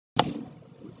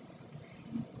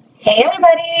Hey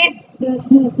everybody,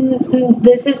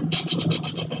 this is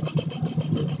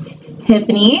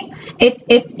Tiffany.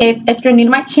 If you're new to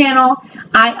my channel,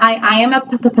 I am a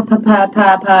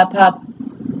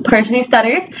person who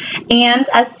stutters and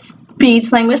a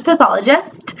speech language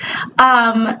pathologist.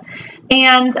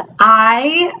 And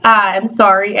I am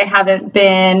sorry I haven't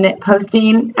been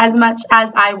posting as much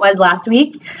as I was last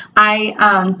week.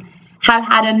 I have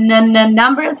had a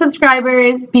number of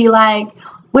subscribers be like,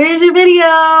 where's your video?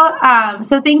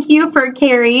 So thank you for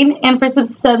caring and for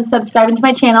subscribing to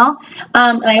my channel.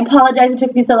 And I apologize it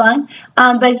took me so long.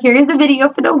 But here's the video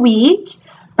for the week.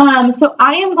 So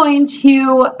I am going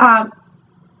to,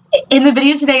 in the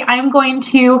video today, I am going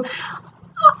to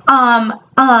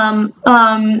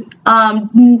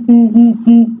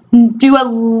do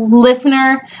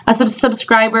a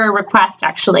subscriber request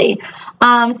actually.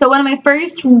 So one of my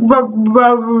first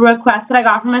requests that I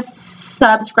got from a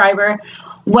subscriber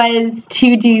was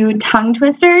to do tongue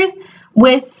twisters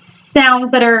with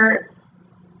sounds that are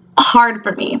hard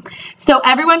for me. So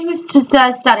everyone who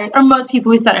stutters, or most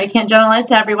people who stutter, I can't generalize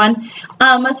to everyone,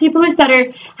 most people who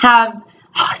stutter have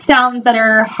sounds that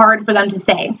are hard for them to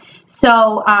say.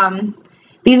 So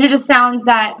these are just sounds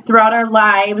that throughout our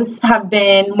lives have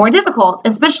been more difficult,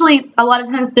 especially a lot of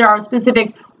times there are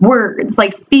specific words,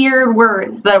 like feared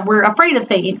words that we're afraid of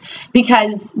saying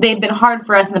because they've been hard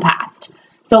for us in the past.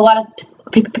 So a lot of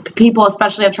people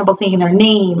especially have trouble saying their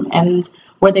name and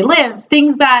where they live,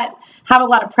 things that have a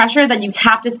lot of pressure that you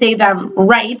have to say them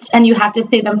right and you have to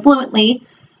say them fluently.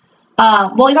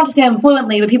 Well, you don't have to say them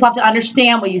fluently, but people have to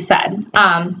understand what you said.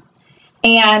 And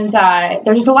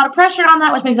there's just a lot of pressure on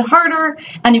that, which makes it harder,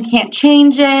 and you can't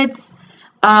change it,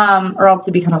 or else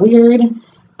it'd be kind of weird.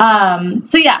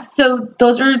 So yeah, so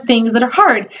those are things that are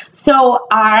hard. So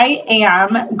I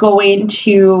am going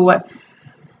to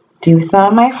do some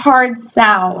of my hard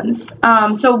sounds.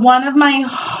 So one of my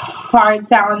hard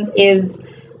sounds is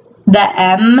the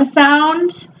M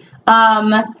sound.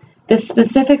 This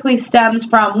specifically stems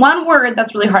from one word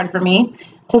that's really hard for me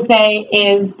to say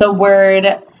is the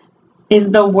word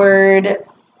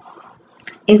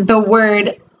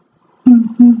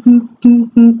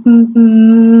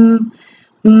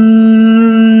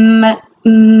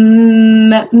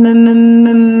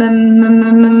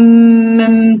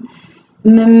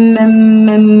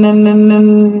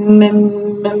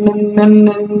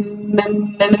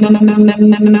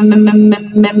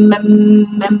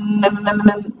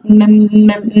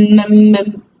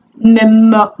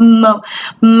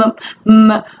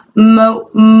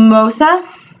mimosa.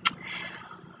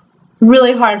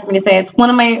 Really hard for me to say. It's one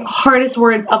of my hardest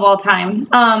words of all time.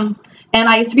 And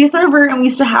I used to be a server, and we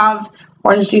used to have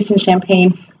orange juice and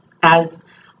champagne as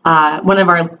one of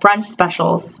our brunch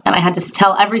specials, and I had to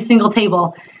tell every single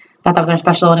table that was our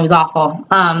special, and it was awful.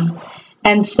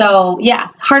 And so, yeah,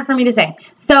 hard for me to say.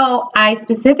 So I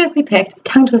specifically picked a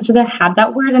tongue twister that had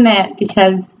that word in it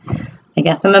because I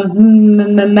guess I'm a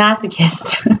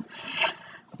masochist.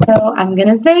 So I'm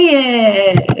gonna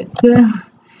say it.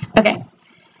 Okay.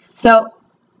 So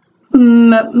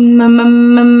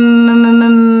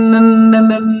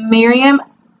Miriam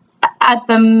at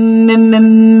the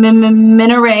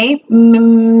minaret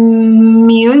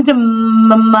mused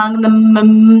among the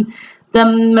mimosa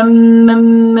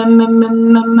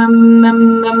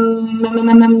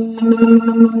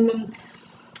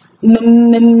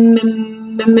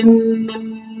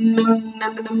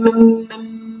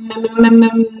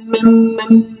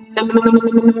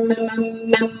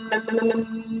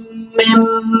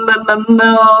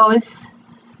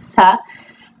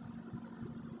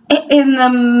in the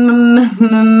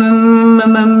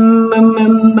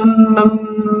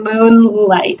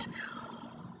moonlight.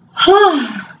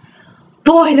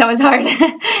 Boy, that was hard.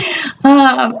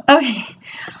 Okay,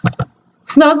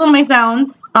 so that was one of my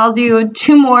sounds. I'll do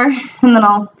two more and then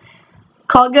I'll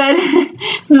call it good.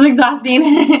 This is exhausting.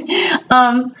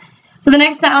 So the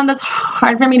next sound that's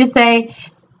hard for me to say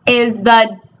is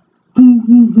the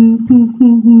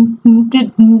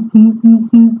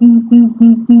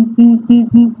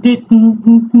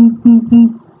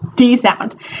D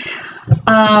sound.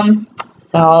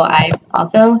 So I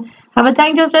also have a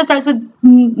tongue twister that starts with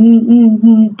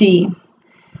D.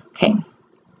 Okay.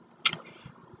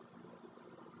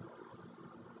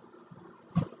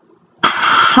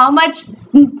 How much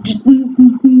did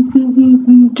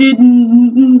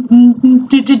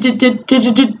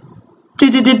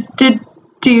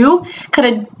do? Could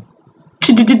I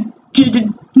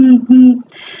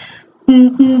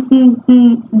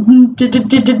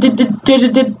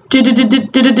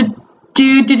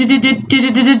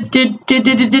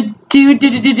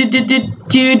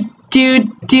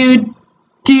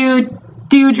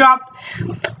dewdrop,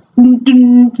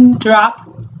 drop.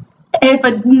 If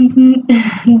a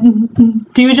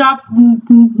dewdrop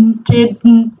did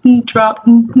drop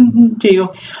dew.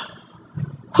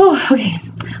 Okay,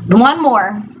 one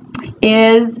more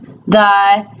is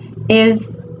the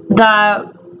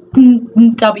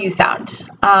W sound,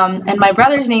 and my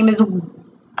brother's name is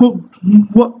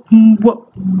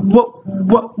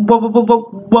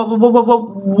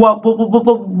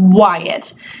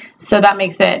Wyatt, so that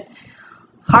makes it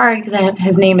hard because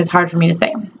his name is hard for me to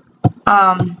say.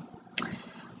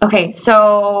 Okay,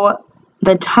 so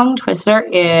the tongue twister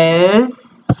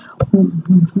is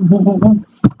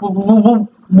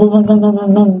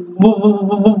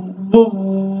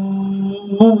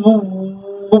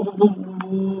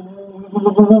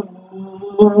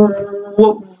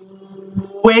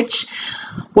which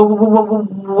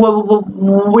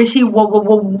wishy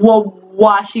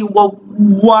washy washer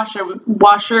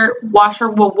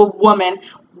woman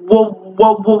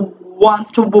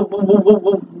wants to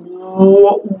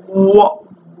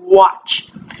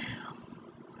watch.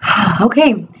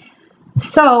 Okay,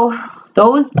 so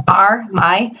those are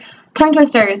my tongue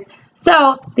twisters.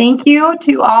 So thank you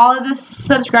to all of the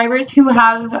subscribers who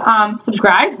have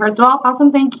subscribed. First of all,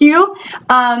 awesome, thank you.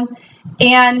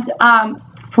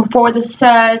 For the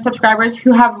subscribers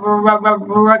who have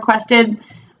requested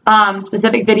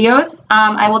specific videos,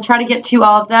 I will try to get to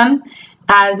all of them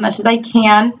as much as I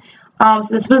can. So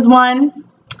this was one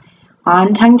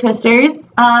on tongue twisters.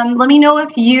 Let me know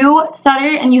if you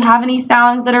stutter and you have any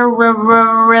sounds that are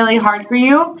really hard for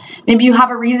you. Maybe you have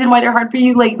a reason why they're hard for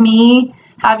you, like me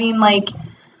having like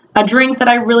a drink that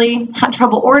I really had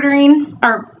trouble ordering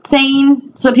or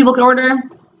saying so that people could order,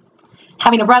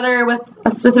 having a brother with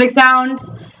a specific sound,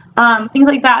 things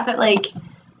like that, that like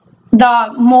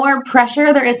the more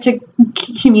pressure there is to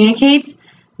communicate,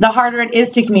 the harder it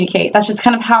is to communicate. That's just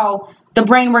kind of how the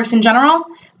brain works in general,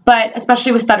 but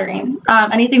especially with stuttering.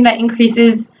 Anything that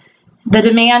increases the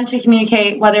demand to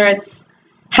communicate, whether it's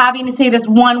having to say this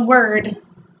one word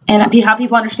and how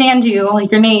people understand you, like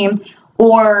your name,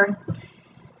 or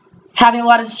having a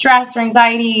lot of stress or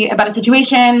anxiety about a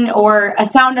situation, or a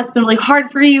sound that's been really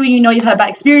hard for you, and you know you've had a bad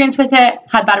experience with it,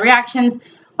 had bad reactions,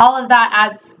 all of that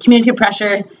adds communicative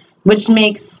pressure, which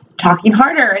makes talking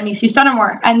harder and makes you stutter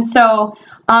more. And so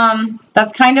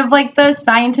that's kind of like the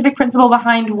scientific principle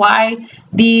behind why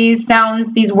these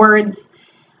sounds, these words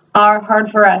are hard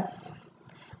for us.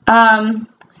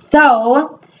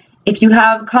 So if you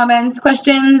have comments,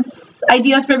 questions,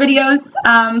 ideas for videos,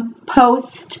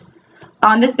 post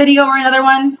on this video or another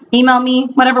one, email me,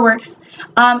 whatever works,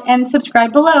 and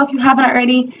subscribe below if you haven't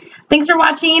already. Thanks for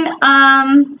watching.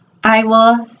 I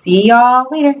will see y'all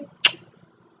later.